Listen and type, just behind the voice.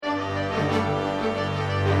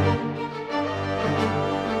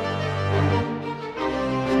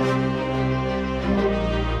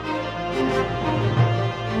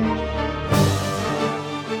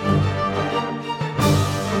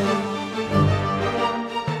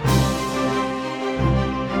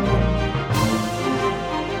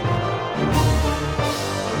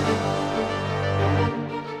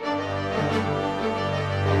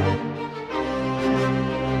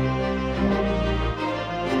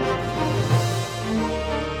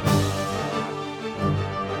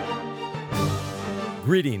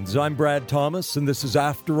Greetings, I'm Brad Thomas, and this is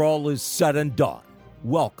After All Is Said and Done.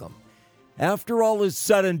 Welcome. After all is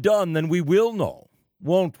said and done, then we will know,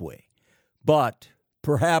 won't we? But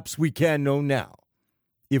perhaps we can know now,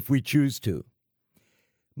 if we choose to.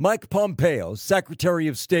 Mike Pompeo, Secretary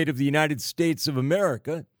of State of the United States of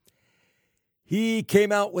America, he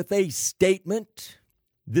came out with a statement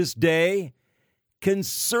this day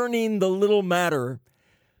concerning the little matter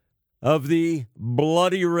of the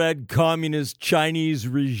bloody red communist Chinese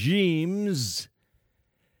regimes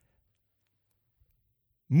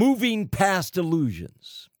moving past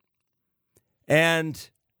illusions and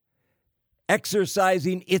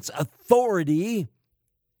exercising its authority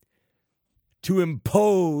to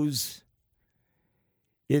impose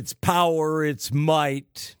its power, its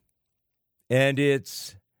might, and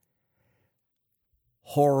its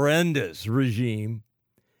horrendous regime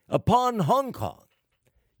upon Hong Kong.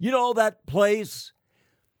 You know, that place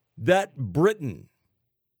that Britain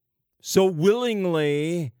so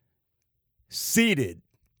willingly ceded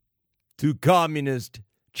to communist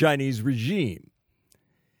Chinese regime.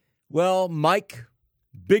 Well, Mike,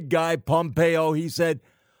 big guy Pompeo, he said,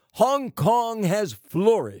 Hong Kong has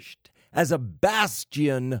flourished as a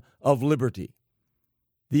bastion of liberty.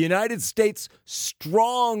 The United States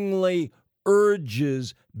strongly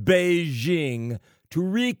urges Beijing to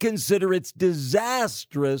reconsider its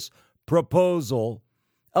disastrous proposal,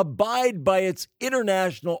 abide by its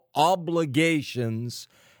international obligations,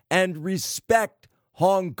 and respect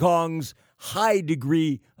Hong Kong's high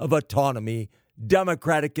degree of autonomy,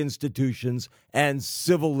 democratic institutions, and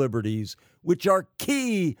civil liberties, which are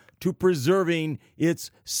key to preserving its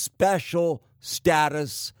special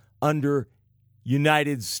status under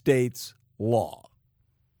United States law.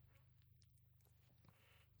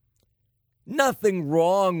 Nothing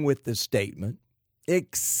wrong with the statement,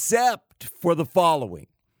 except for the following,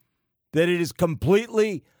 that it is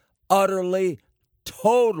completely, utterly,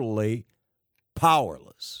 totally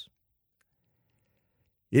powerless.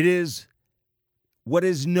 It is what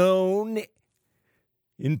is known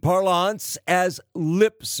in parlance as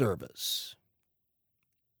lip service.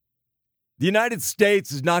 The United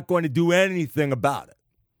States is not going to do anything about it.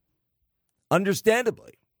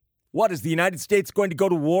 Understandably. What, is the United States going to go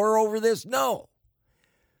to war over this? No.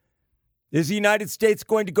 Is the United States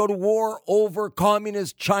going to go to war over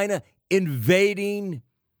communist China invading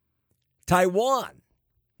Taiwan?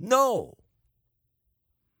 No.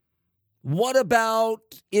 What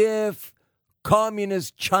about if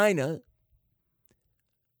communist China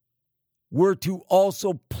were to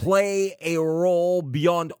also play a role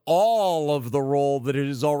beyond all of the role that it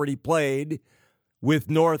has already played with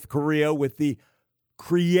North Korea, with the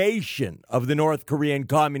creation of the North Korean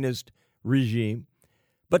communist regime,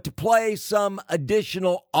 but to play some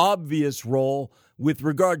additional obvious role with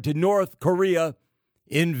regard to North Korea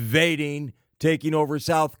invading, taking over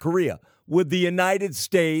South Korea? Would the United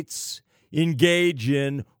States engage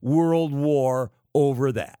in world war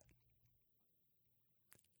over that?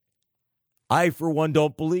 I, for one,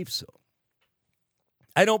 don't believe so.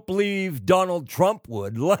 I don't believe Donald Trump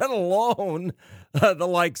would, let alone the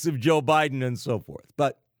likes of Joe Biden and so forth.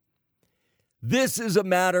 But this is a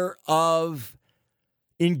matter of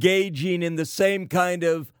engaging in the same kind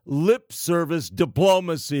of lip service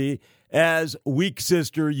diplomacy as weak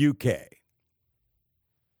sister UK.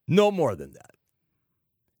 No more than that.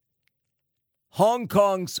 Hong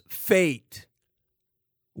Kong's fate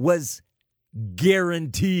was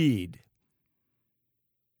guaranteed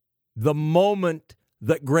the moment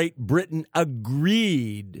that Great Britain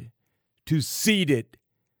agreed to cede it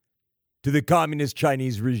to the communist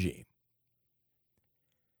Chinese regime.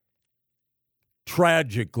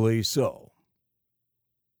 Tragically so.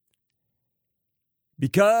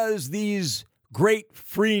 Because these great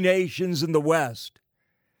free nations in the West,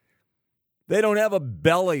 they don't have a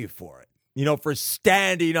belly for it, for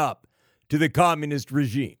standing up to the communist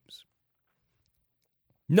regimes.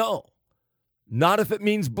 No, not if it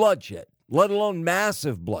means bloodshed, let alone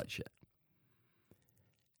massive bloodshed.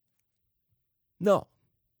 No.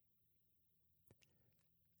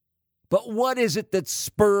 But what is it that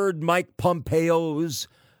spurred Mike Pompeo's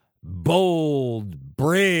bold,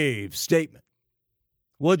 brave statement?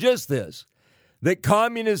 Well, just this, that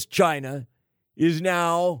communist China is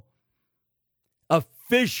now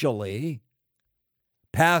officially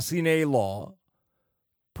passing a law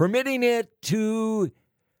permitting it to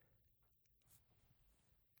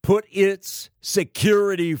put its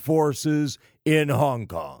security forces in Hong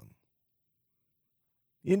Kong.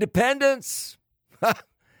 Independence?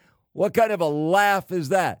 What kind of a laugh is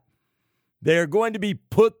that? They're going to be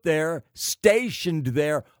put there, stationed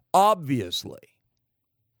there, obviously.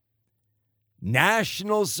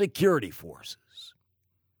 national security forces.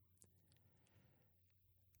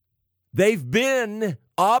 They've been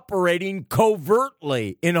operating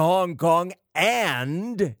covertly in Hong Kong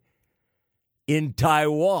and in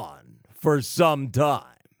Taiwan for some time.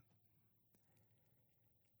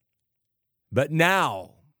 But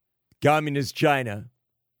now, Communist China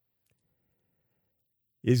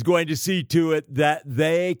is going to see to it that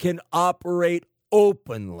they can operate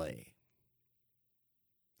openly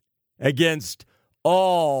against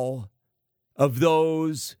all of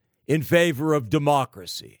those in favor of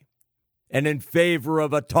democracy and in favor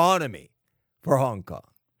of autonomy for Hong Kong.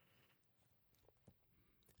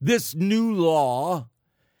 This new law,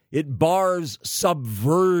 it bars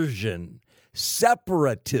subversion,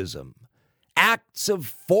 separatism, acts of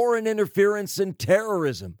foreign interference and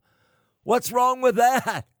terrorism. What's wrong with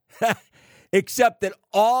that? Except that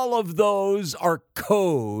all of those are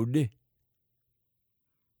code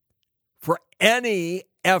for any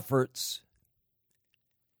efforts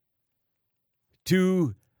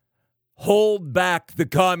to hold back the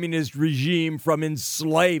communist regime from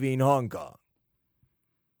enslaving Hong Kong.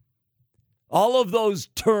 All of those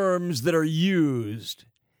terms that are used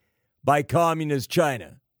by Communist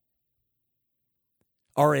China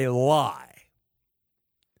are a lie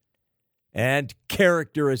and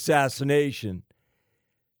character assassination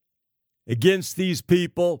against these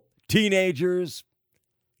people, teenagers,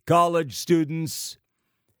 college students,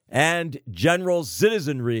 and general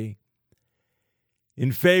citizenry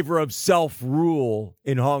in favor of self-rule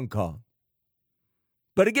in Hong Kong.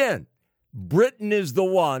 But again, Britain is the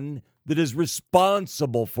one that is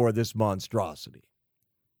responsible for this monstrosity.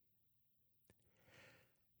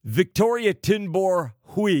 Victoria Tinborg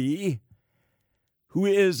Hui, who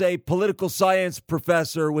is a political science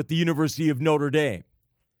professor with the University of Notre Dame,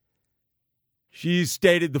 she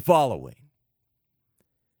stated the following: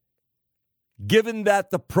 given that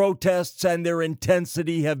the protests and their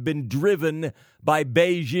intensity have been driven by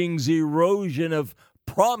Beijing's erosion of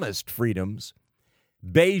promised freedoms,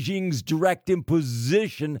 Beijing's direct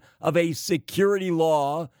imposition of a security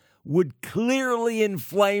law would clearly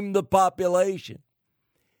inflame the population.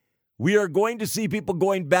 We are going to see people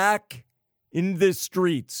going back in the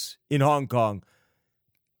streets in Hong Kong,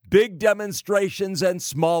 big demonstrations and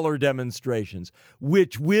smaller demonstrations,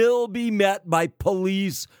 which will be met by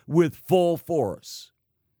police with full force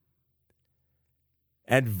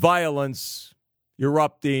and violence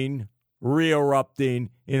re-erupting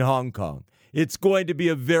in Hong Kong. It's going to be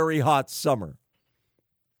a very hot summer.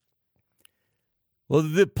 Well,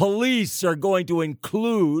 the police are going to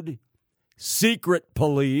include secret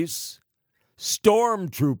police,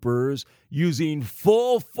 stormtroopers using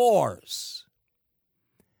full force.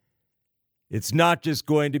 It's not just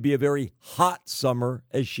going to be a very hot summer,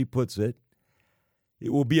 as she puts it.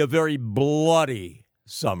 It will be a very bloody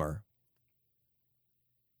summer.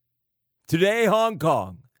 Today, Hong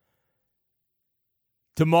Kong.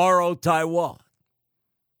 Tomorrow, Taiwan.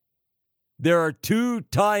 There are 2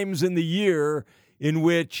 times in the year in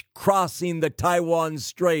which crossing the Taiwan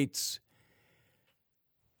Straits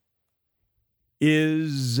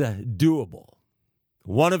is doable.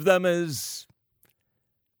 One of them is,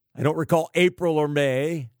 I don't recall, April or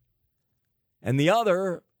May, and the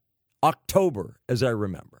other, October, as I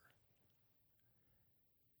remember.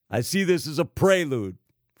 I see this as a prelude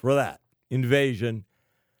for that invasion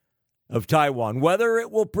of Taiwan. Whether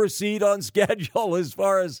it will proceed on schedule as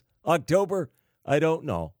far as October, I don't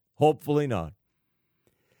know. Hopefully not.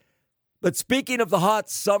 But speaking of the hot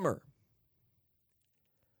summer,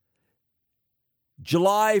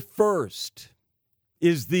 July 1st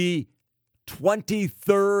is the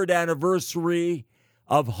 23rd anniversary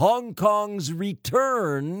of Hong Kong's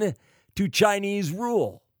return to Chinese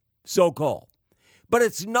rule, so-called. But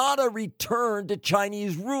it's not a return to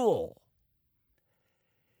Chinese rule.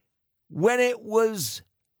 When it was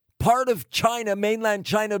part of China, mainland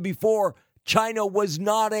China before, China was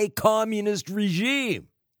not a communist regime.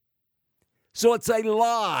 So it's a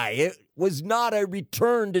lie. It was not a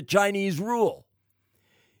return to Chinese rule.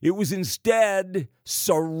 It was instead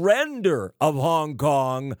surrender of Hong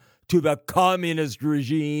Kong to the communist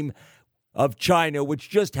regime of China, which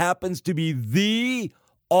just happens to be the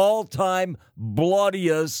all-time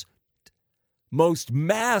bloodiest, most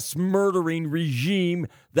mass-murdering regime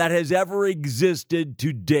that has ever existed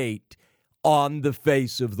to date on the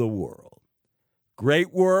face of the world.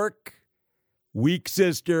 Great work, weak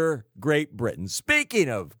sister, Great Britain. Speaking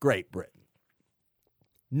of Great Britain,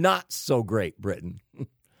 not so Great Britain.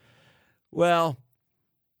 Well,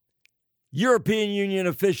 European Union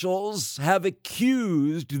officials have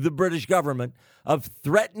accused the British government of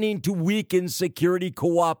threatening to weaken security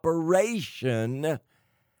cooperation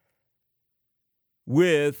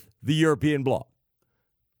with the European bloc,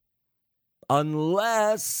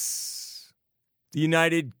 unless the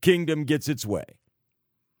United Kingdom gets its way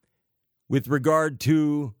with regard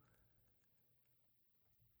to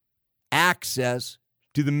access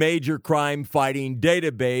to the major crime fighting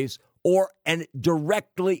database or a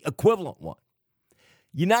directly equivalent one.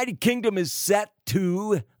 United Kingdom is set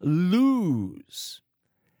to lose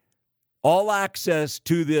all access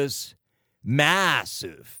to this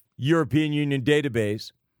massive European Union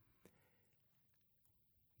database,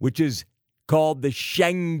 which is called the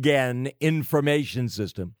Schengen Information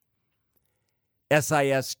System,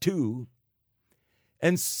 SIS-2.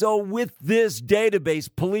 And so with this database,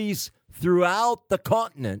 police throughout the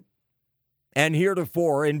continent and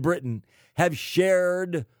heretofore in Britain have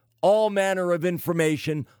shared all manner of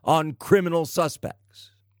information on criminal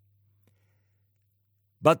suspects.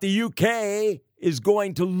 But the UK is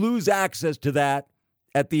going to lose access to that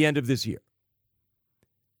at the end of this year.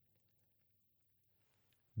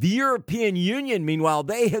 The European Union, meanwhile,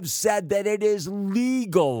 they have said that it is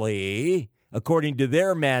legally, according to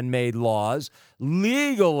their man-made laws,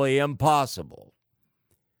 legally impossible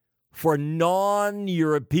for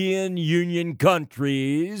non-European Union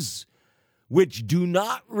countries which do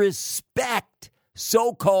not respect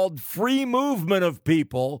so-called free movement of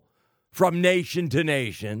people from nation to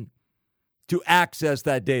nation to access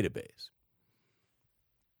that database.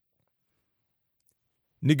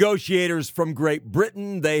 Negotiators from Great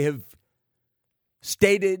Britain, they have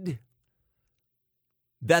stated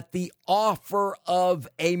that the offer of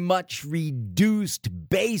a much reduced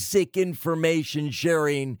basic information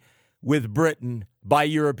sharing with Britain by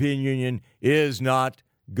European Union is not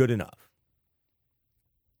good enough.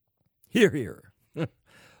 Hear, hear.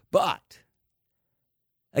 But,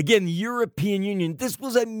 again, the European Union, this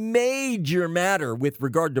was a major matter with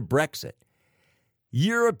regard to Brexit.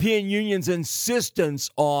 European Union's insistence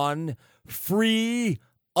on free,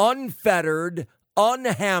 unfettered,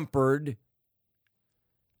 unhampered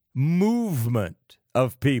movement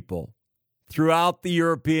of people throughout the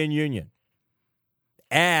European Union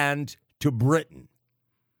and to Britain.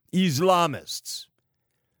 Islamists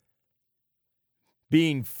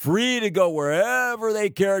being free to go wherever they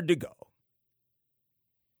cared to go.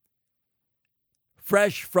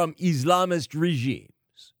 Fresh from Islamist regimes.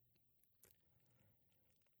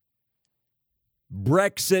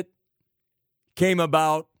 Brexit came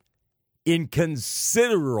about in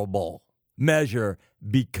considerable measure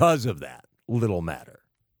because of that little matter.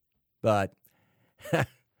 But,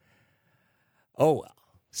 oh well.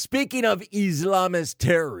 Speaking of Islamist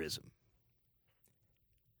terrorism,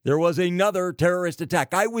 there was another terrorist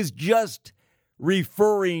attack. I was just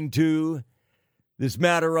referring to this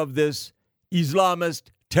matter of this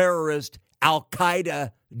Islamist terrorist,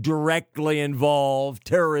 Al-Qaeda directly involved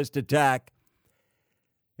terrorist attack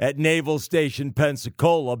at Naval Station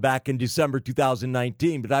Pensacola back in December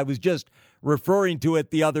 2019. But I was just referring to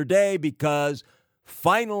it the other day because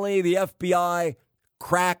finally the FBI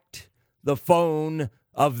cracked the phone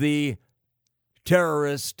of the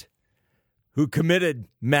terrorist who committed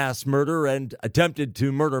mass murder and attempted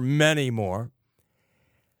to murder many more,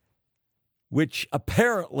 which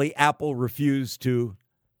apparently Apple refused to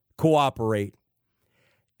cooperate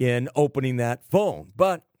in opening that phone.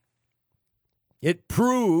 But it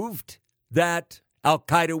proved that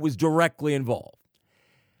Al-Qaeda was directly involved.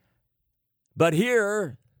 But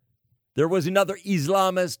here, there was another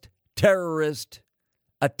Islamist terrorist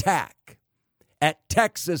attack at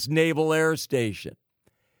Texas Naval Air Station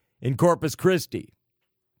in Corpus Christi.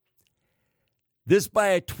 This by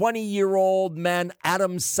a 20-year-old man,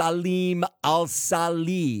 Adam Salim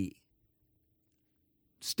al-Salih,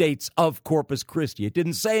 states of Corpus Christi. It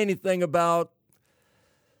didn't say anything about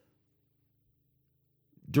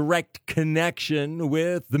direct connection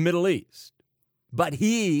with the Middle East. But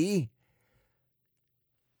he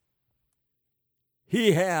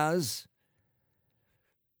has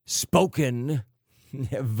spoken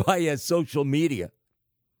via social media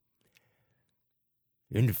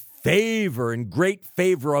in great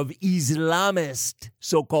favor of Islamist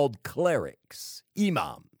so-called clerics,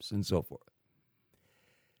 imams, and so forth.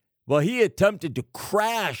 Well, he attempted to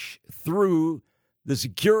crash through the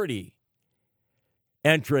security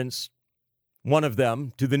entrance, one of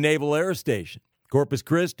them, to the Naval Air Station, Corpus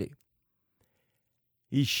Christi.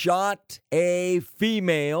 He shot a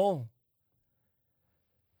female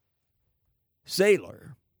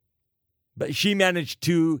sailor, but she managed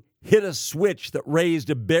to hit a switch that raised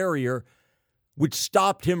a barrier which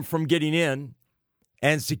stopped him from getting in,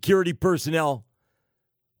 and security personnel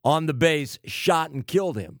on the base shot and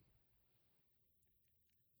killed him.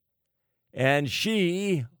 And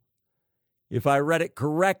she, if I read it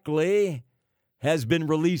correctly, has been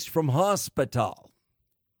released from hospital.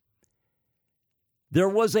 There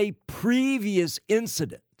was a previous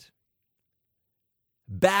incident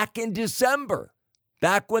back in December,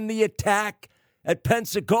 back when the attack at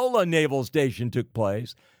Pensacola Naval Station took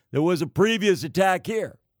place. There was a previous attack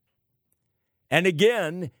here. And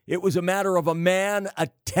again, it was a matter of a man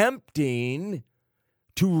attempting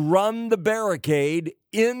to run the barricade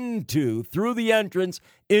through the entrance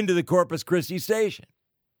into the Corpus Christi station.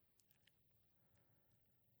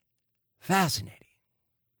 Fascinating.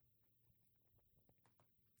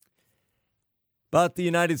 But the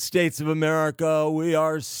United States of America, we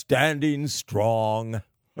are standing strong,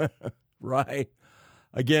 right,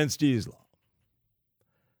 against Islam.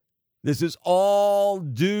 This is all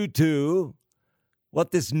due to what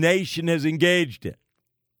this nation has engaged in.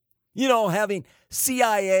 You know, having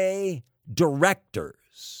CIA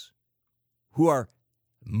directors who are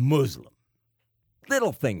Muslim.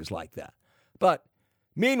 Little things like that. But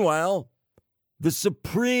meanwhile, the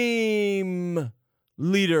supreme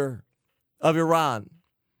leader of Iran,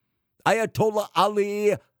 Ayatollah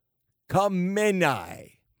Ali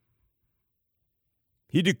Khamenei,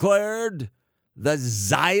 he declared the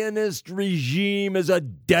Zionist regime is a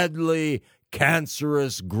deadly,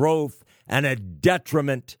 cancerous growth and a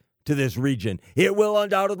detriment to this region. It will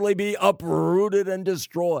undoubtedly be uprooted and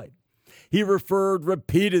destroyed. He referred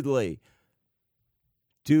repeatedly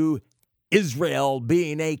to Israel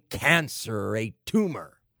being a cancer, a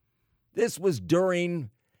tumor. This was during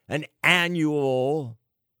an annual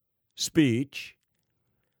speech,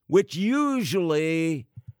 which usually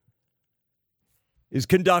is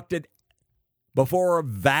conducted before a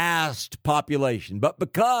vast population. But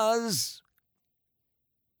because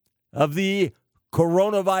of the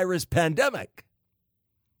coronavirus pandemic,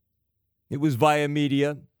 it was via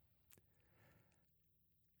media.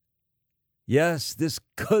 Yes, this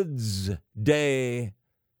Quds Day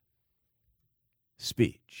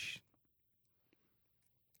speech.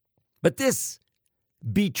 But this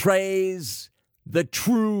betrays the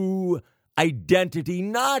true identity,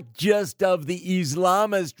 not just of the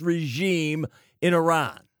Islamist regime in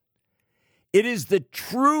Iran. It is the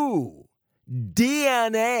true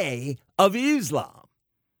DNA of Islam.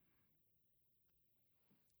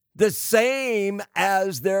 The same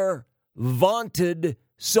as their vaunted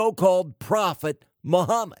so-called prophet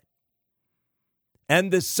Muhammad. And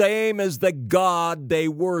the same as the God they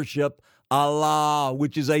worship, Allah,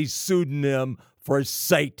 which is a pseudonym for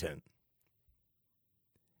Satan.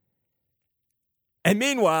 And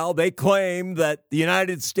meanwhile, they claim that the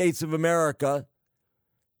United States of America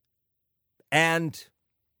and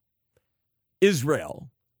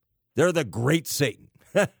Israel, they're the great Satan,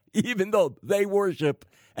 even though they worship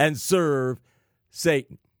and serve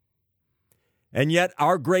Satan. And yet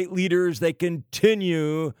our great leaders, they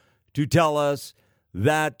continue to tell us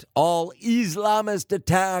that all Islamist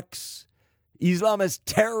attacks, Islamist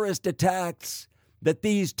terrorist attacks, that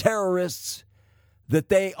these terrorists, that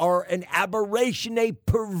they are an aberration, a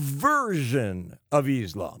perversion of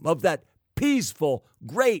Islam, of that peaceful,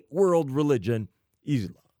 great world religion,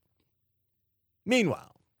 Islam.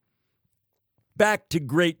 Meanwhile, back to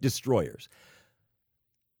great destroyers.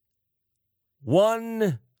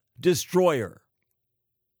 One destroyer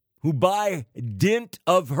who, by dint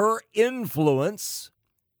of her influence,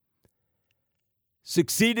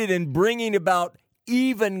 succeeded in bringing about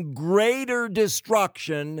even greater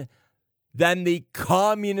destruction than the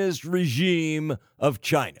communist regime of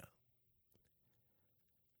China.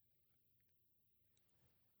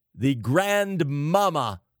 The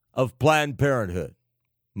grandmama of Planned Parenthood,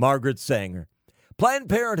 Margaret Sanger. Planned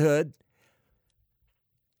Parenthood,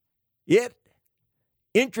 it,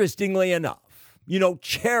 interestingly enough,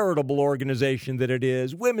 charitable organization that it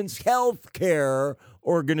is, women's health care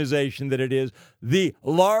organization that it is, the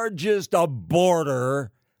largest aborter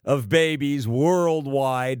of babies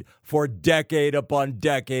worldwide for decade upon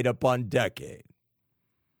decade upon decade.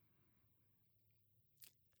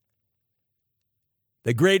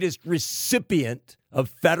 The greatest recipient of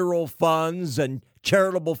federal funds and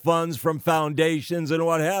charitable funds from foundations and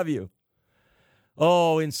what have you.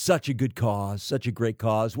 Oh, in such a good cause, such a great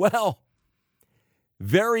cause. Well,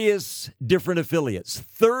 various different affiliates,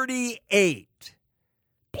 38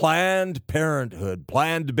 Planned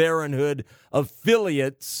Parenthood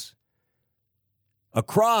affiliates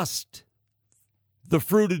across the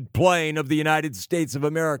fruited plain of the United States of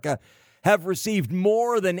America have received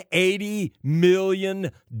more than $80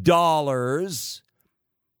 million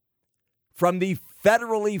from the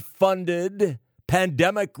federally funded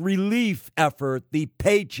pandemic relief effort, the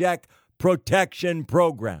Paycheck Protection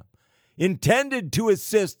Program, intended to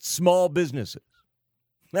assist small businesses.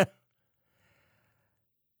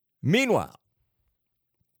 Meanwhile,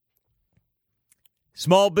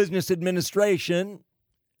 Small Business Administration,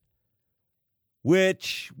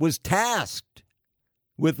 which was tasked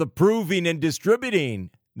with approving and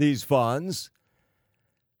distributing these funds,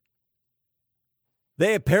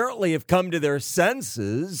 they apparently have come to their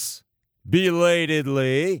senses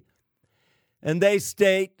belatedly, and they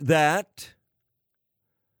state that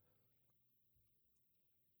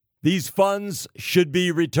these funds should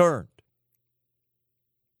be returned.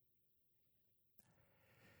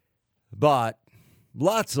 But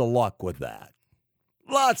lots of luck with that.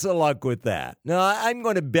 Lots of luck with that. Now, I'm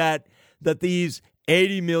going to bet that these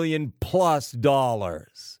 $80 million plus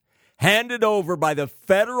handed over by the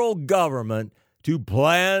federal government to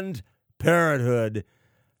Planned Parenthood,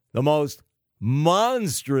 the most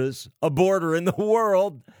monstrous aborter in the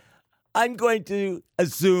world, I'm going to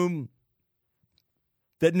assume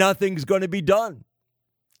that nothing's going to be done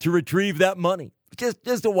to retrieve that money.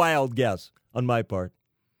 Just a wild guess on my part.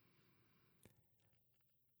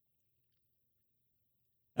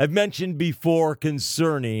 I've mentioned before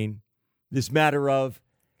concerning this matter of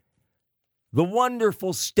the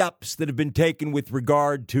wonderful steps that have been taken with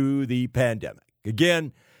regard to the pandemic.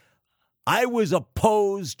 Again, I was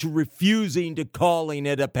opposed to refusing to calling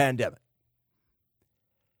it a pandemic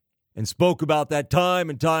and spoke about that time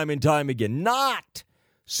and time and time again, not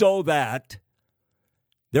so that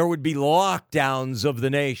there would be lockdowns of the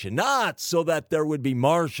nation, not so that there would be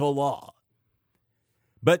martial law,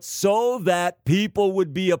 but so that people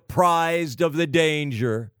would be apprised of the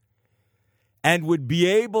danger and would be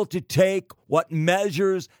able to take what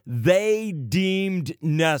measures they deemed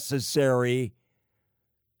necessary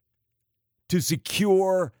to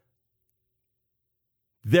secure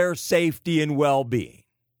their safety and well-being.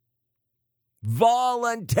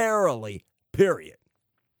 Voluntarily, period.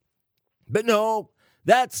 But no,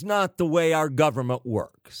 that's not the way our government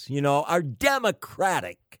works. You know, our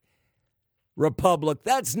democratic republic,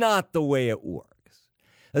 that's not the way it works,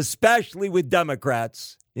 especially with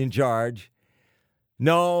Democrats in charge.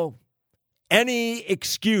 No, any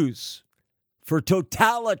excuse for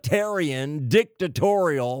totalitarian,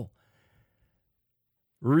 dictatorial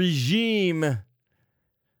regime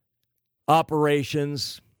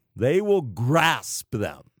operations, they will grasp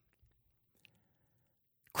them.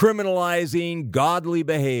 Criminalizing godly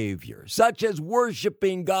behavior, such as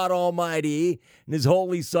worshiping God Almighty and His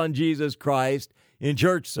Holy Son, Jesus Christ, in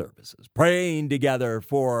church services, praying together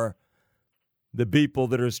for the people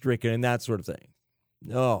that are stricken and that sort of thing.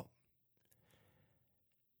 No.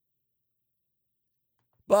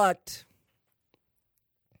 But,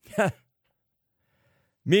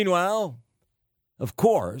 meanwhile, of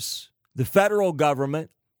course, the federal government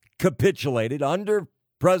capitulated, under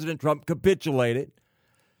President Trump capitulated,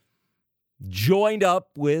 joined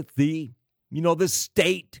up with the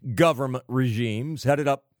state government regimes headed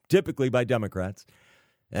up typically by Democrats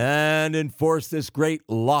and enforced this great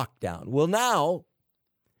lockdown. Well, now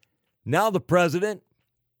the president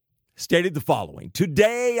stated the following: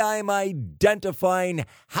 today I'm identifying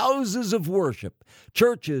houses of worship,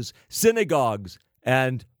 churches, synagogues,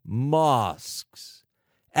 and mosques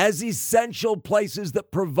as essential places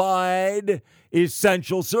that provide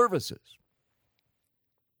essential services.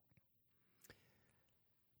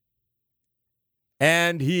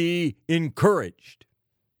 And he encouraged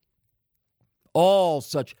all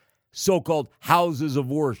such so-called houses of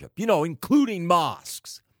worship, including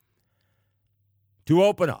mosques, to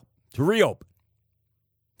open up, to reopen.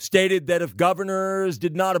 Stated that if governors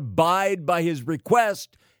did not abide by his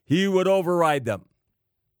request, he would override them.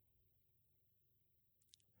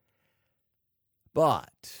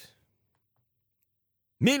 But,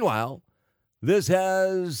 meanwhile, this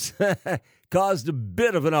has caused a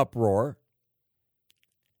bit of an uproar.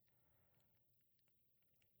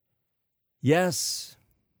 Yes,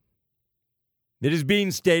 it is being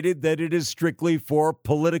stated that it is strictly for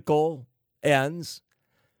political ends.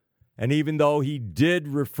 And even though he did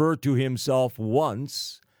refer to himself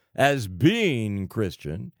once as being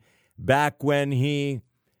Christian, back when he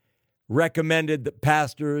recommended that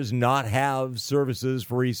pastors not have services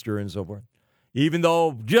for Easter and so forth, even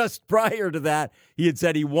though just prior to that, he had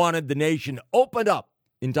said he wanted the nation opened up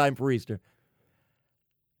in time for Easter.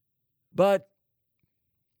 But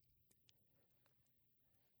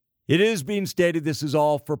it is being stated this is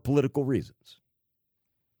all for political reasons.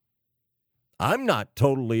 I'm not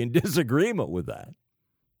totally in disagreement with that.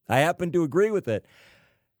 I happen to agree with it.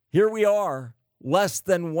 Here we are, less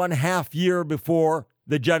than 1/2 year before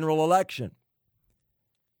the general election.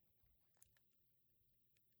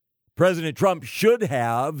 President Trump should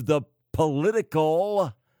have the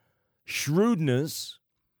political shrewdness,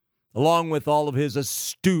 along with all of his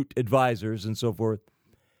astute advisors and so forth,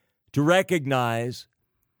 to recognize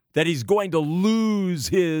that he's going to lose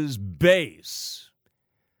his base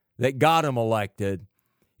that got him elected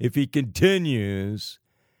if he continues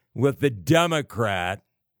with the Democrat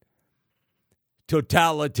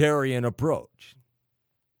totalitarian approach.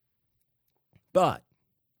 But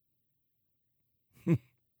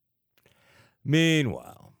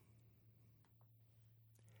meanwhile,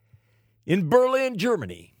 in Berlin,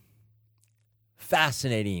 Germany,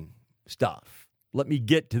 fascinating stuff. Let me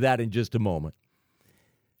get to that in just a moment.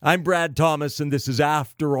 I'm Brad Thomas, and this is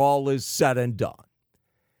After All Is Said and Done.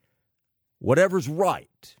 Whatever's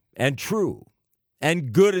right and true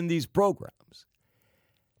and good in these programs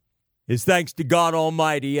is thanks to God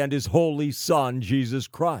Almighty and His Holy Son, Jesus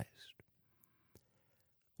Christ.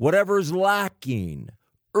 Whatever's lacking,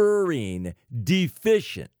 erring,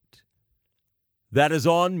 deficient, that is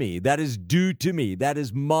on me, that is due to me, that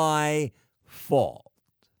is my fault.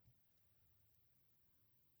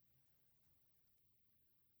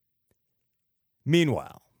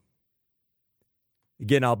 Meanwhile,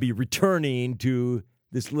 again, I'll be returning to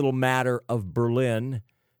this little matter of Berlin,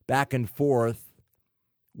 back and forth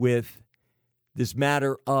with this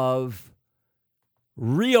matter of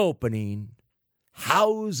reopening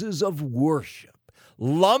houses of worship,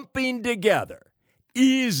 lumping together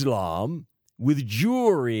Islam with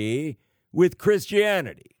Jewry with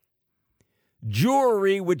Christianity.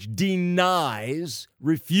 Jewry which denies,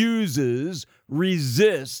 refuses,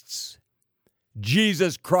 resists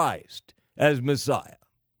Jesus Christ as Messiah,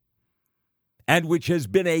 and which has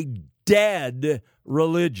been a dead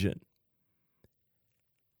religion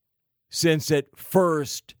since it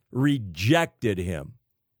first rejected him,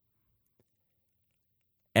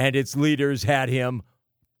 and its leaders had him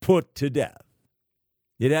put to death.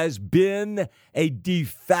 It has been a de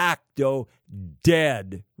facto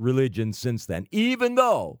dead religion since then, even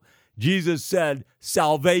though Jesus said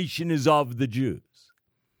salvation is of the Jews.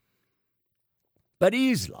 But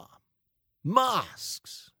Islam,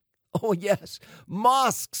 mosques, oh yes,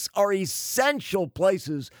 mosques are essential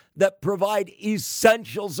places that provide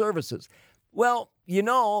essential services. Well, you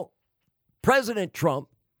know, President Trump,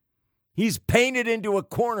 he's painted into a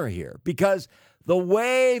corner here because the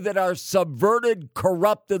way that our subverted,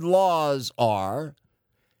 corrupted laws are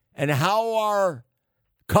and how our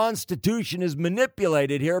Constitution is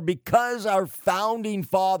manipulated here because our founding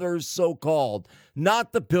fathers, so-called,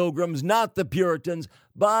 not the Pilgrims, not the Puritans,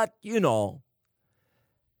 but, you know,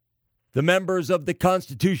 the members of the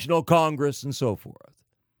Constitutional Congress and so forth.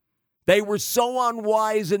 They were so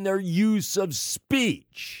unwise in their use of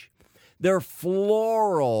speech, their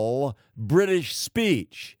floral British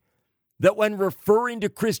speech, that when referring to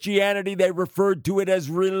Christianity, they referred to it as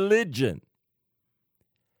religion.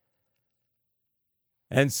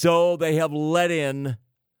 And so they have let in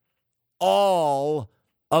all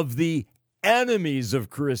of the enemies of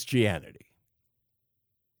Christianity,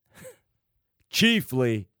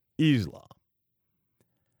 chiefly Islam.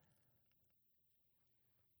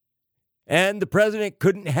 And the president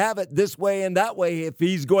couldn't have it this way and that way if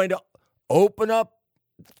he's going to open up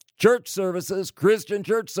church services, Christian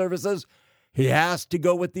church services. He has to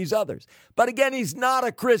go with these others. But again, he's not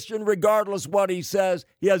a Christian regardless what he says.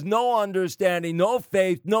 He has no understanding, no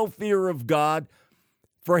faith, no fear of God.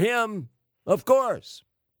 For him, of course,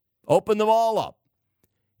 open them all up,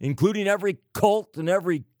 including every cult and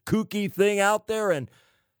every kooky thing out there and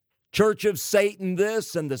Church of Satan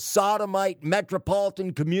this and the sodomite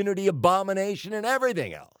metropolitan community abomination and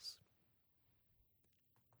everything else.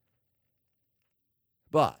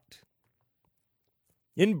 But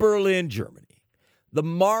in Berlin, Germany, the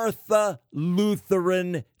Martha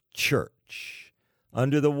Lutheran Church,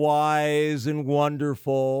 under the wise and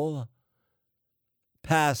wonderful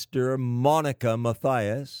Pastor Monica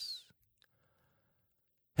Matthias,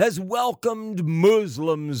 has welcomed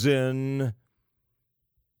Muslims in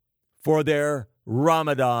for their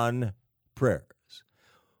Ramadan prayers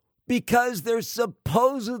because there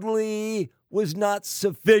supposedly was not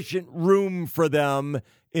sufficient room for them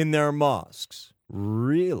in their mosques.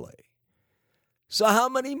 Really? So how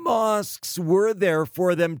many mosques were there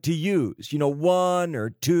for them to use? 1 or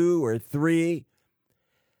 2 or 3?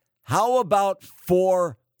 How about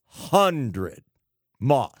 400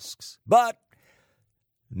 mosques? But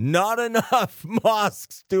not enough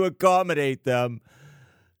mosques to accommodate them.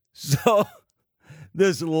 So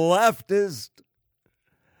this leftist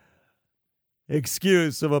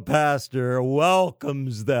excuse of a pastor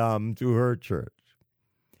welcomes them to her church.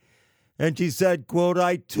 And she said, quote,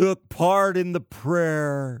 I took part in the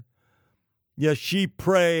prayer. Yes, she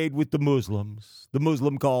prayed with the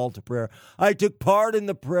Muslim call to prayer. I took part in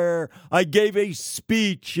the prayer. I gave a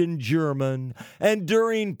speech in German. And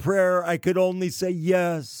during prayer, I could only say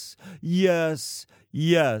yes, yes,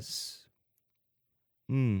 yes.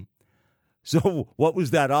 So what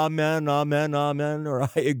was that? Amen, amen, amen, or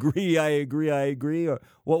I agree, I agree, I agree, or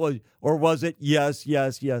was it yes,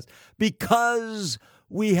 yes, yes? Because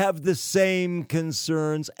we have the same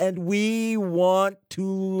concerns and we want to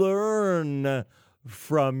learn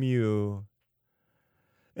from you.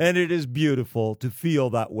 And it is beautiful to feel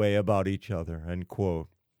that way about each other, end quote.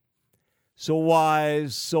 So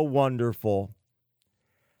wise, so wonderful.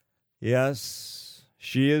 Yes,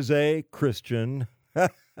 she is a Christian.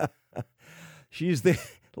 She's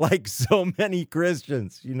like so many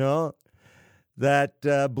Christians, that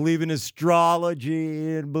believe in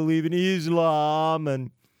astrology and believe in Islam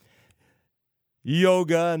and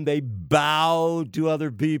yoga, and they bow to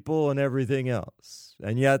other people and everything else.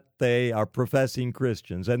 And yet they are professing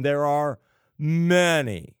Christians. And there are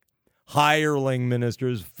many hireling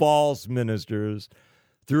ministers, false ministers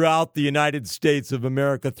throughout the United States of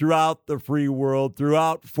America, throughout the free world,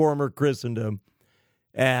 throughout former Christendom,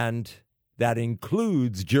 and that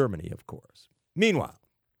includes Germany, of course. Meanwhile,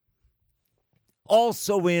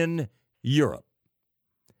 also in Europe,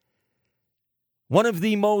 one of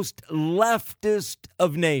the most leftist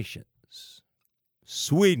of nations,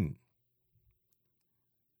 Sweden.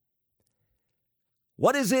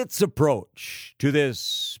 What is its approach to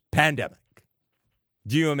this pandemic?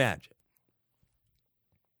 Do you imagine?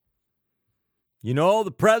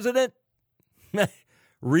 The president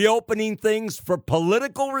reopening things for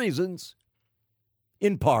political reasons.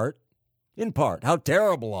 In part. How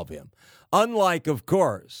terrible of him. Unlike, of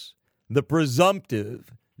course, the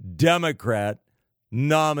presumptive Democrat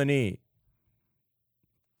nominee.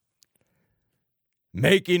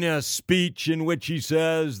 Making a speech in which he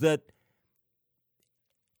says that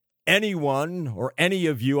anyone or any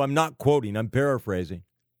of you, I'm not quoting, I'm paraphrasing,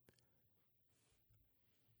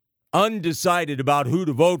 undecided about who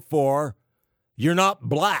to vote for, you're not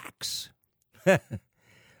blacks.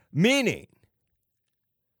 Meaning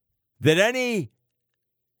that any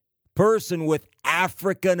person with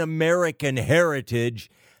African American heritage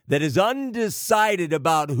that is undecided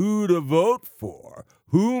about who to vote for,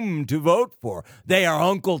 whom to vote for, they are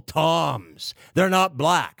Uncle Toms. They're not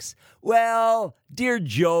blacks. Well, dear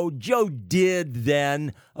Joe did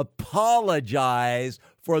then apologize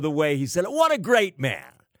for the way he said it. What a great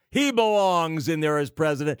man. He belongs in there as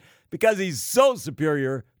president because he's so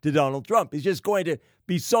superior to Donald Trump. He's just going to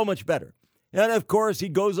be so much better. And, of course, he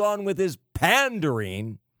goes on with his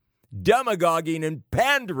pandering, demagoguing and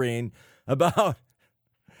pandering about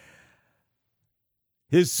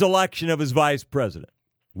his selection of his vice president,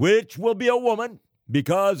 which will be a woman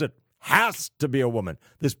because it has to be a woman.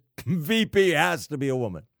 This VP has to be a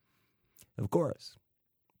woman. Of course.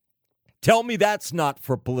 Tell me that's not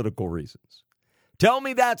for political reasons. Tell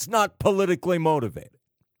me that's not politically motivated.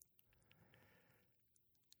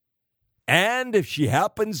 And if she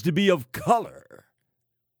happens to be of color,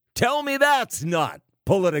 tell me that's not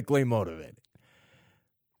politically motivated.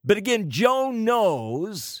 But again, Joe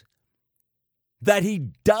knows that he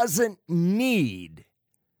doesn't need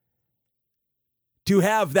to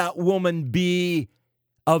have that woman be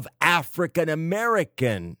of African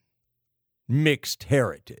American mixed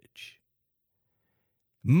heritage.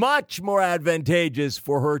 Much more advantageous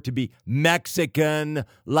for her to be Mexican,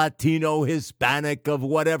 Latino, Hispanic, of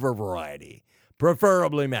whatever variety,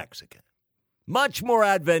 preferably Mexican. Much more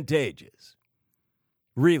advantageous,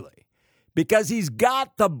 really, because he's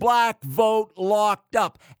got the black vote locked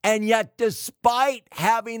up. And yet, despite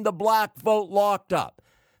having the black vote locked up,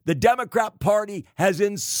 the Democrat Party has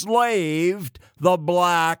enslaved the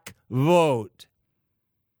black vote,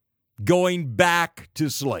 going back to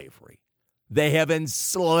slavery. They have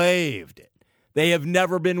enslaved it. They have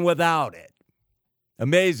never been without it.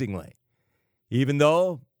 Amazingly. Even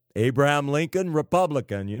though Abraham Lincoln,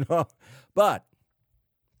 Republican, But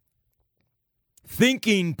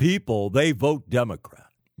thinking people, they vote Democrat.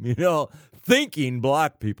 Thinking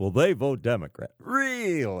black people, they vote Democrat.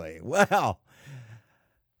 Really? Wow.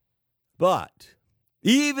 But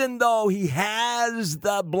even though he has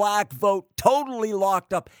the black vote totally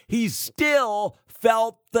locked up, he still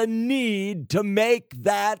felt the need to make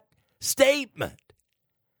that statement.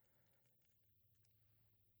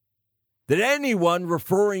 That anyone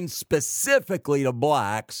referring specifically to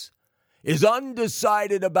blacks is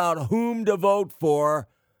undecided about whom to vote for,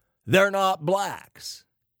 they're not blacks.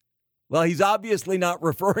 Well, he's obviously not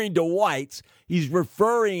referring to whites. He's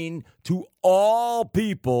referring to all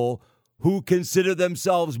people who consider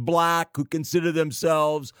themselves black, who consider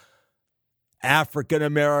themselves African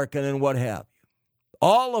American, and what have you.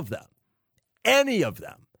 All of them. Any of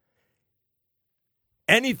them.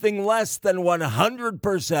 Anything less than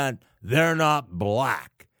 100%, they're not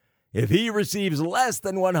black. If he receives less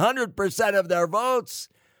than 100% of their votes,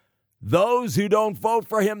 those who don't vote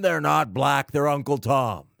for him, they're not black, they're Uncle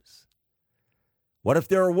Toms. What if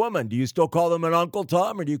they're a woman? Do you still call them an Uncle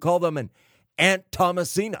Tom, or do you call them an Aunt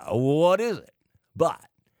Thomasina? What is it? But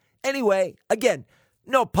anyway, again,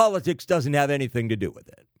 no, politics doesn't have anything to do with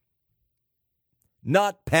it.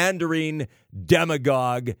 Not pandering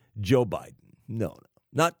demagogue Joe Biden. No.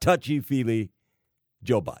 Not touchy-feely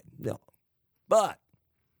Joe Biden. No. But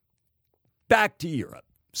back to Europe.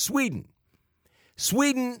 Sweden.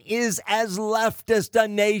 Sweden is as leftist a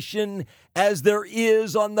nation as there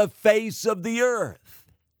is on the face of the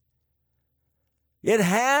earth. It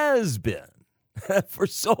has been for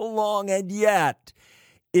so long, and yet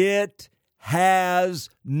it has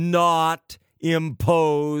not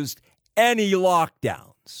imposed any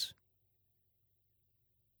lockdowns.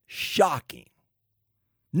 Shocking.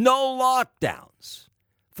 No lockdowns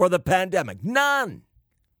for the pandemic. None.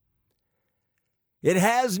 It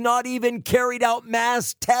has not even carried out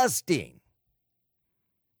mass testing.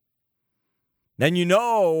 And you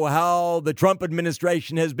know how the Trump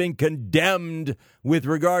administration has been condemned with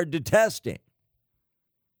regard to testing.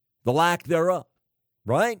 The lack thereof,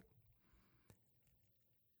 right?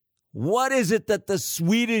 What is it that the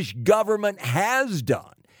Swedish government has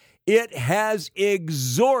done? It has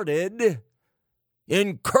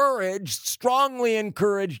strongly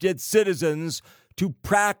encouraged its citizens to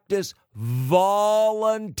practice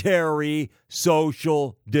voluntary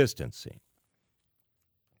social distancing.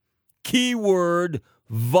 Keyword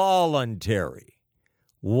voluntary.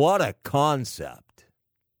 What a concept.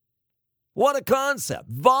 What a concept.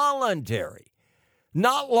 Voluntary.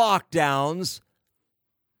 Not lockdowns.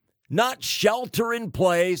 Not shelter in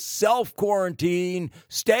place, self-quarantine,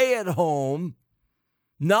 stay at home.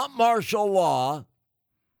 Not martial law.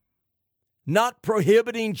 Not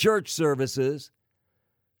prohibiting church services.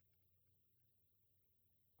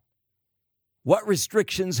 What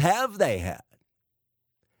restrictions have they had?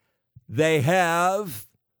 They have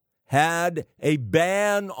had a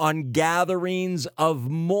ban on gatherings of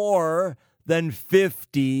more than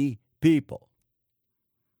 50 people.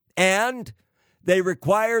 And they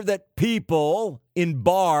require that people in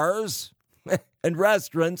bars and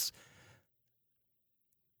restaurants,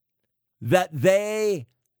 that they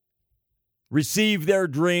receive their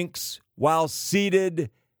drinks while seated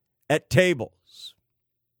at tables.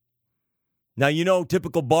 Now, you know,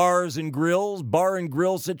 typical bar and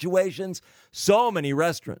grill situations, so many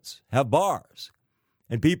restaurants have bars.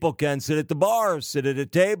 And people can sit at the bar, sit at a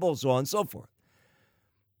table, so on and so forth.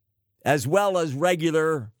 As well as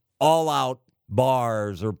regular all-out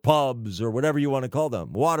bars or pubs or whatever you want to call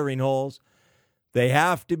them, watering holes. They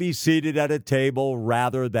have to be seated at a table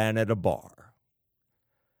rather than at a bar.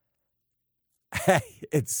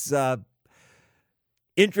 It's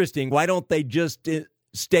interesting. Why don't they just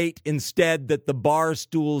state instead that the bar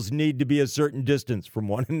stools need to be a certain distance from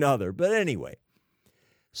one another? But anyway,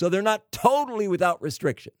 so they're not totally without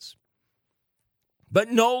restrictions. But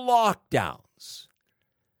no lockdowns.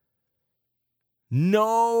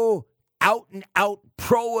 No out-and-out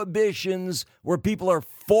prohibitions where people are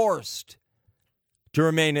forced to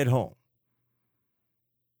remain at home.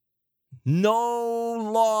 No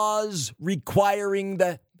laws requiring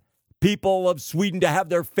the people of Sweden to have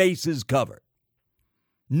their faces covered.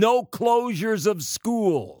 No closures of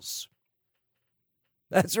schools.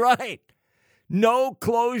 That's right. No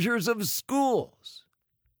closures of schools.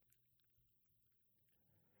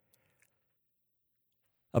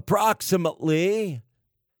 Approximately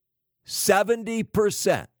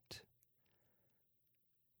 70%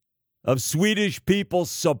 of Swedish people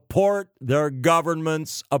support their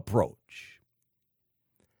government's approach.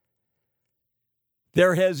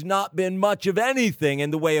 There has not been much of anything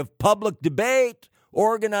in the way of public debate,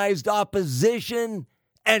 organized opposition,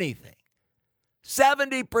 anything.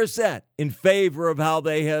 70% in favor of how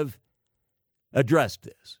they have addressed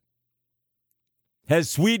this. Has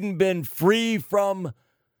Sweden been free from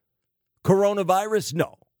coronavirus?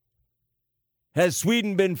 No. Has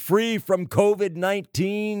Sweden been free from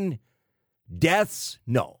COVID-19 deaths?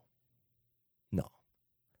 No. No.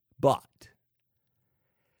 But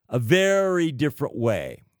a very different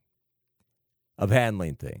way of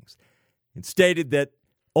handling things. It stated that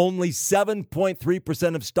only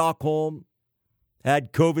 7.3% of Stockholm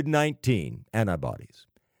had COVID-19 antibodies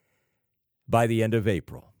by the end of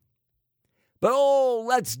April. But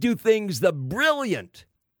let's do things the brilliant,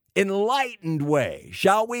 enlightened way,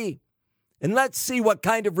 shall we? And let's see what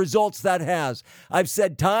kind of results that has. I've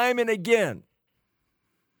said time and again,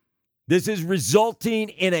 this is resulting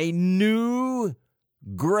in a new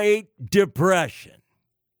Great Depression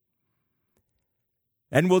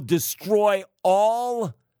and will destroy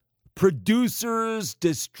all producers,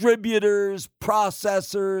 distributors,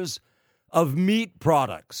 processors of meat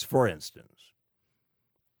products, for instance,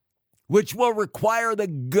 which will require the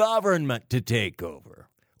government to take over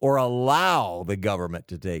or allow the government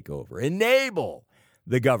to take over, enable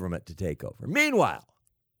the government to take over. Meanwhile,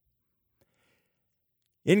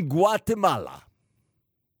 in Guatemala,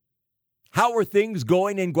 how are things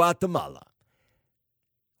going in Guatemala?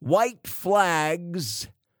 White flags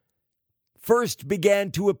first began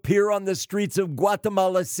to appear on the streets of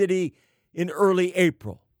Guatemala City in early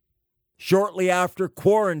April, shortly after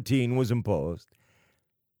quarantine was imposed.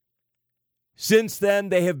 Since then,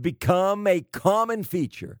 they have become a common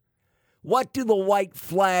feature. What do the white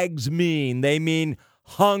flags mean? They mean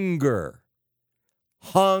hunger.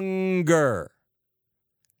 Hunger,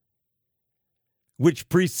 which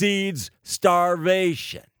precedes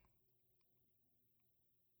starvation.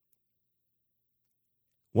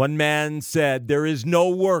 One man said, "There is no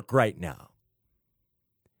work right now.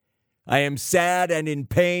 I am sad and in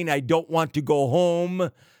pain. I don't want to go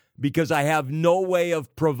home because I have no way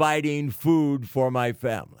of providing food for my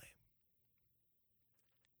family."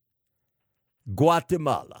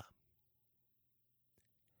 Guatemala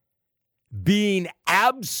being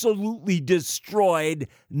absolutely destroyed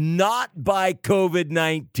not by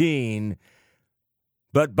COVID-19,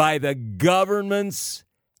 but by the government's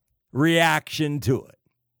reaction to it.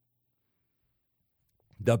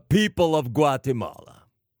 The people of Guatemala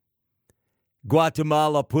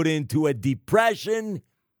put into a depression,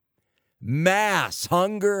 mass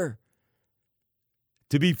hunger,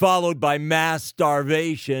 to be followed by mass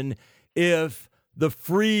starvation if the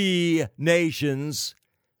free nations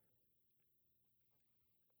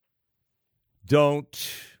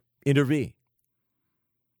don't intervene.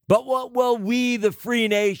 But what will we, the free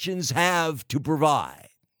nations, have to provide?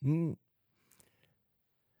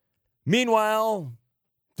 Meanwhile,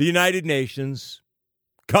 the United Nations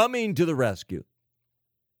coming to the rescue.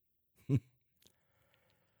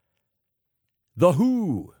 The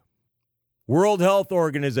WHO, World Health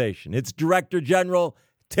Organization, its Director General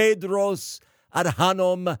Tedros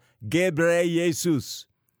Adhanom Ghebreyesus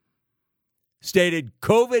stated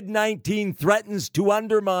COVID-19 threatens to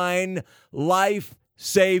undermine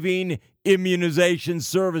life-saving immunization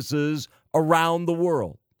services around the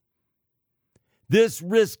world. This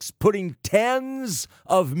risks putting tens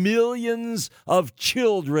of millions of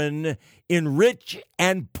children in rich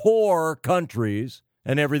and poor countries,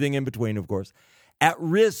 and everything in between, of course, at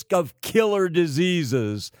risk of killer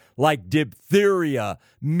diseases like diphtheria,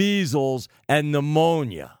 measles, and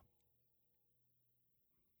pneumonia.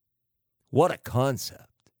 What a concept,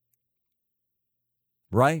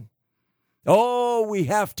 right? We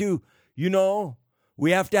have to,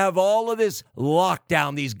 we have to have all of this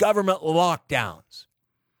lockdown, these government lockdowns,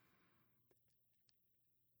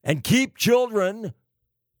 and keep children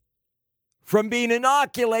from being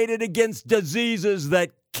inoculated against diseases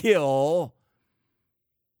that kill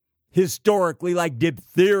historically, like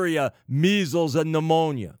diphtheria, measles, and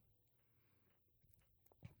pneumonia.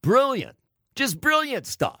 Brilliant, just brilliant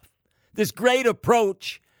stuff. This great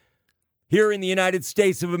approach here in the United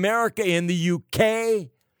States of America, in the UK,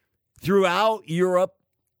 throughout Europe.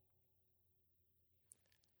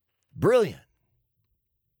 Brilliant.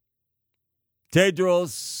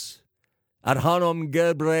 Tedros Adhanom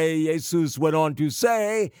Ghebreyesus went on to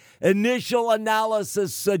say, initial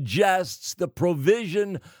analysis suggests the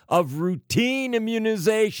provision of routine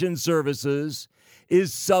immunization services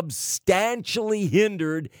is substantially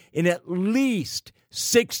hindered in at least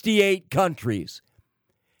 68 countries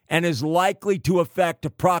and is likely to affect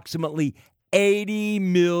approximately 80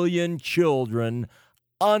 million children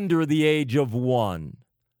under the age of 1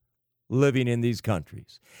 living in these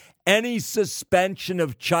countries. Any suspension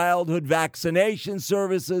of childhood vaccination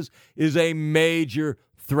services is a major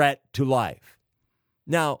threat to life.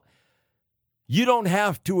 Now, you don't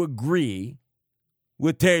have to agree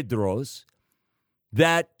with Tedros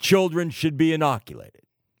that children should be inoculated,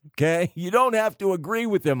 okay? You don't have to agree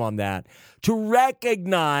with him on that to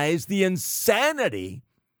recognize the insanity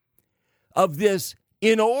of this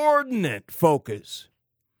inordinate focus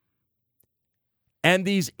and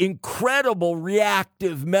these incredible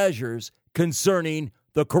reactive measures concerning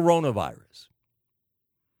the coronavirus.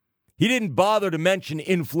 He didn't bother to mention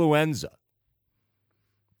influenza,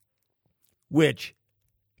 which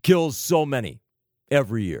kills so many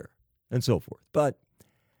every year and so forth. But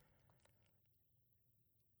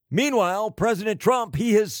meanwhile, President Trump,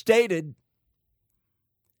 he has stated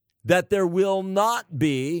that there will not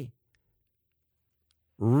be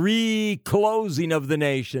reclosing of the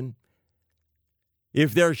nation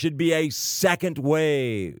if there should be a second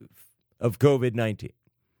wave of COVID-19.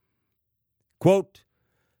 Quote,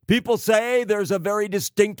 people say there's a very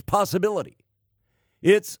distinct possibility.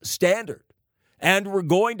 It's standard. And we're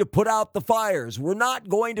going to put out the fires. We're not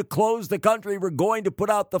going to close the country. We're going to put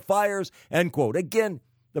out the fires, end quote. Again,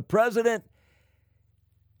 the president,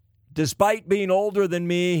 despite being older than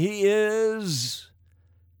me, he is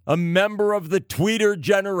a member of the tweeter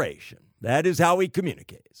generation. That is how he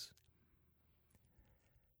communicates.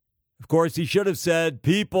 Of course, he should have said,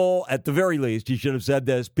 people, at the very least, he should have said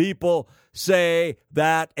this, people say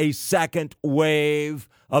that a second wave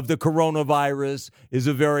of the coronavirus is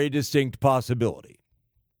a very distinct possibility.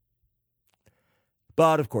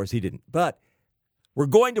 But, of course, he didn't. But we're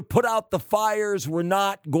going to put out the fires. We're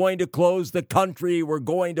not going to close the country. We're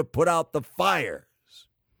going to put out the fires.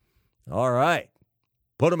 All right.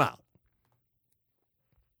 Put them out.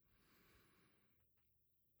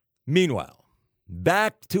 Meanwhile,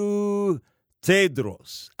 back to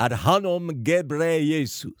Tedros Adhanom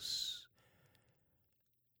Ghebreyesus.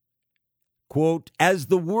 Quote, as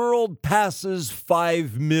the world passes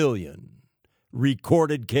 5 million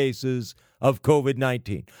recorded cases of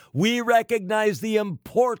COVID-19, we recognize the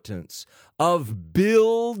importance of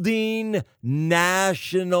building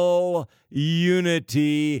national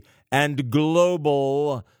unity and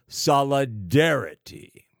global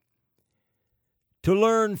solidarity to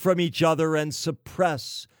learn from each other and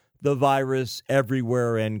suppress the virus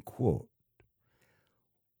everywhere, end quote.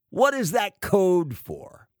 What is that code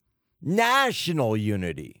for? National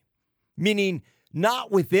unity, meaning not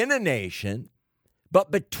within a nation, but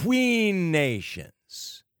between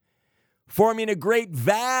nations, forming a great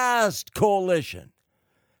vast coalition,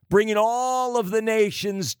 bringing all of the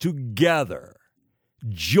nations together,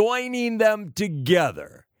 joining them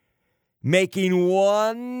together, making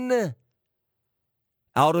one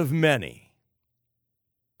out of many.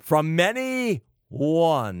 From many,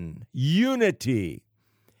 one. Unity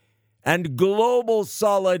and global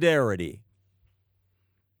solidarity.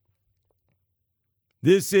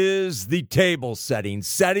 This is the table setting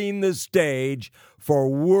the stage for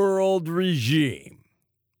world regime.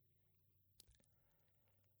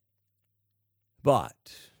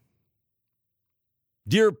 But,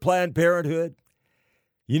 dear Planned Parenthood,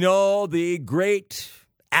 you know, the great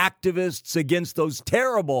activists against those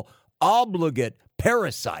terrible obligate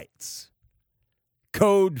parasites,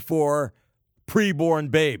 code for preborn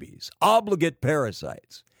babies, obligate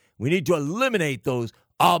parasites. We need to eliminate those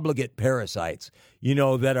obligate parasites, you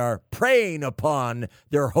know, that are preying upon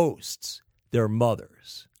their hosts, their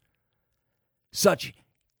mothers. Such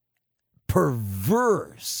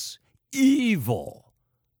perverse, evil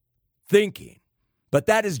thinking. But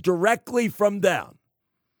that is directly from them,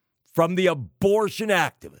 from the abortion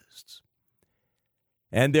activists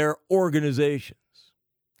and their organizations,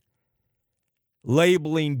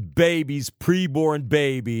 labeling babies, preborn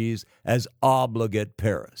babies, as obligate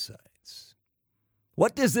parasites.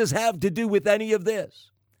 What does this have to do with any of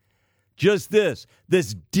this? Just this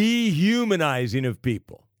dehumanizing of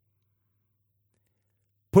people,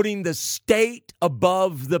 putting the state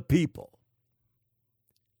above the people.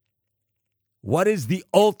 What is the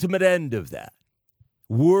ultimate end of that?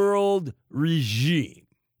 World regime.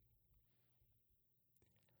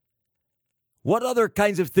 What other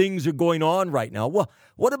kinds of things are going on right now? Well,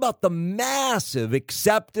 what about the massive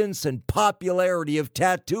acceptance and popularity of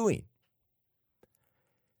tattooing?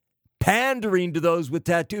 Pandering to those with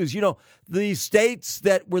tattoos. You know, the states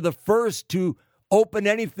that were the first to open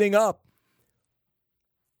anything up,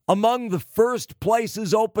 among the first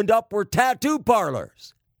places opened up were tattoo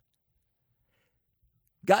parlors.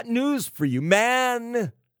 Got news for you.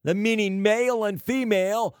 Man, the meaning male and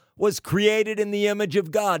female, was created in the image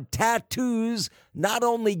of God. Tattoos not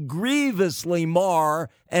only grievously mar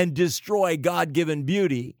and destroy God-given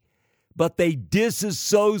beauty, but they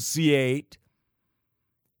disassociate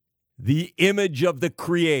the image of the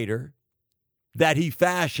Creator that He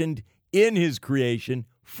fashioned in His creation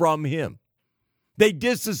from Him. They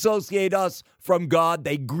disassociate us from God.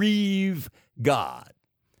 They grieve God.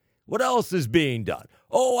 What else is being done?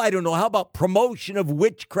 Oh, I don't know. How about promotion of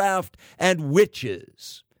witchcraft and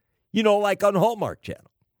witches? You know, like on Hallmark Channel.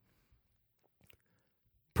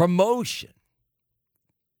 Promotion.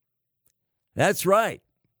 That's right.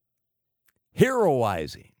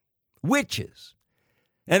 Heroizing witches.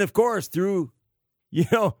 And of course, through,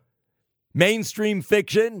 mainstream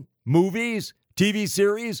fiction, movies, TV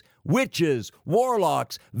series, witches,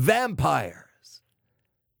 warlocks, vampires.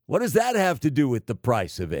 What does that have to do with the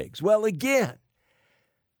price of eggs? Well, again,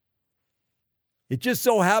 it just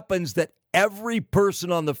so happens that every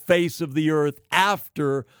person on the face of the earth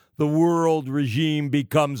after the world regime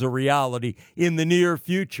becomes a reality in the near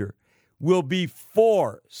future will be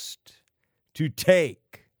forced to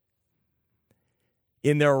take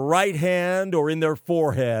in their right hand or in their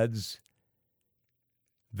foreheads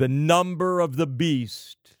the number of the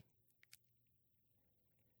beast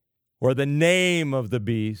or the name of the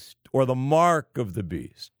beast or the mark of the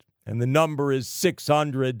beast. And the number is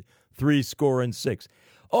 666.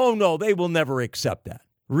 Oh, no, they will never accept that.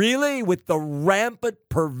 Really? With the rampant,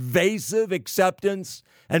 pervasive acceptance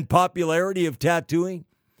and popularity of tattooing?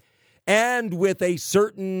 And with a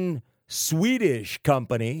certain Swedish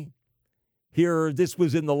company, here, this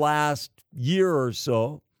was in the last year or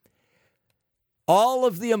so, all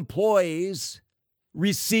of the employees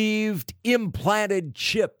received implanted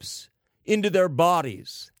chips into their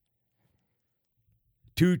bodies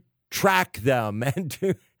to track them and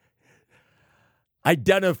to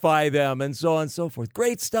identify them and so on and so forth.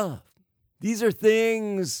 Great stuff. These are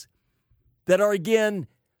things that are, again,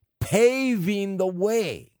 paving the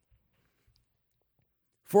way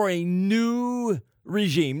for a new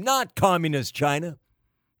regime, not communist China,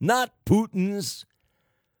 not Putin's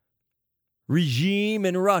regime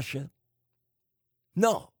in Russia.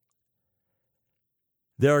 No.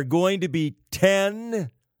 There are going to be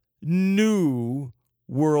 10 new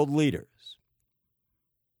world leaders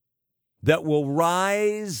that will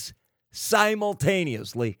rise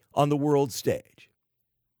simultaneously on the world stage.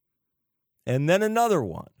 And then another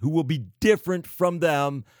one who will be different from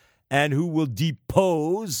them and who will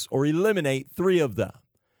depose or eliminate 3 of them,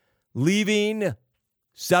 leaving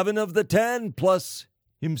 7 of the 10 plus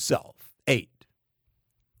himself, 8.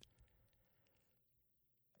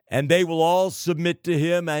 And they will all submit to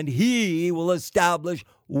him, and he will establish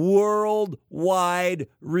worldwide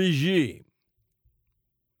regime.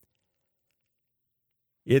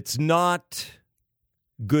 It's not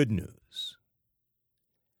good news,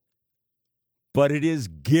 but it is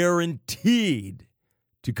guaranteed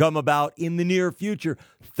to come about in the near future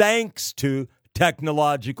thanks to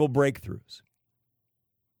technological breakthroughs,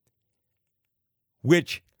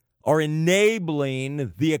 which are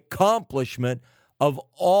enabling the accomplishment of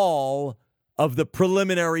all of the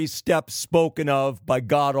preliminary steps spoken of by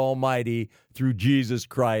God Almighty through Jesus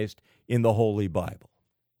Christ in the Holy Bible.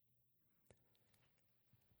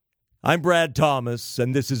 I'm Brad Thomas,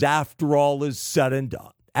 and this is After All Is Said and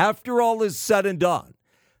Done. After all is said and done,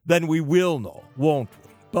 then we will know, won't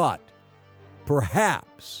we? But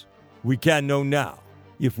perhaps we can know now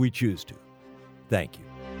if we choose to. Thank you.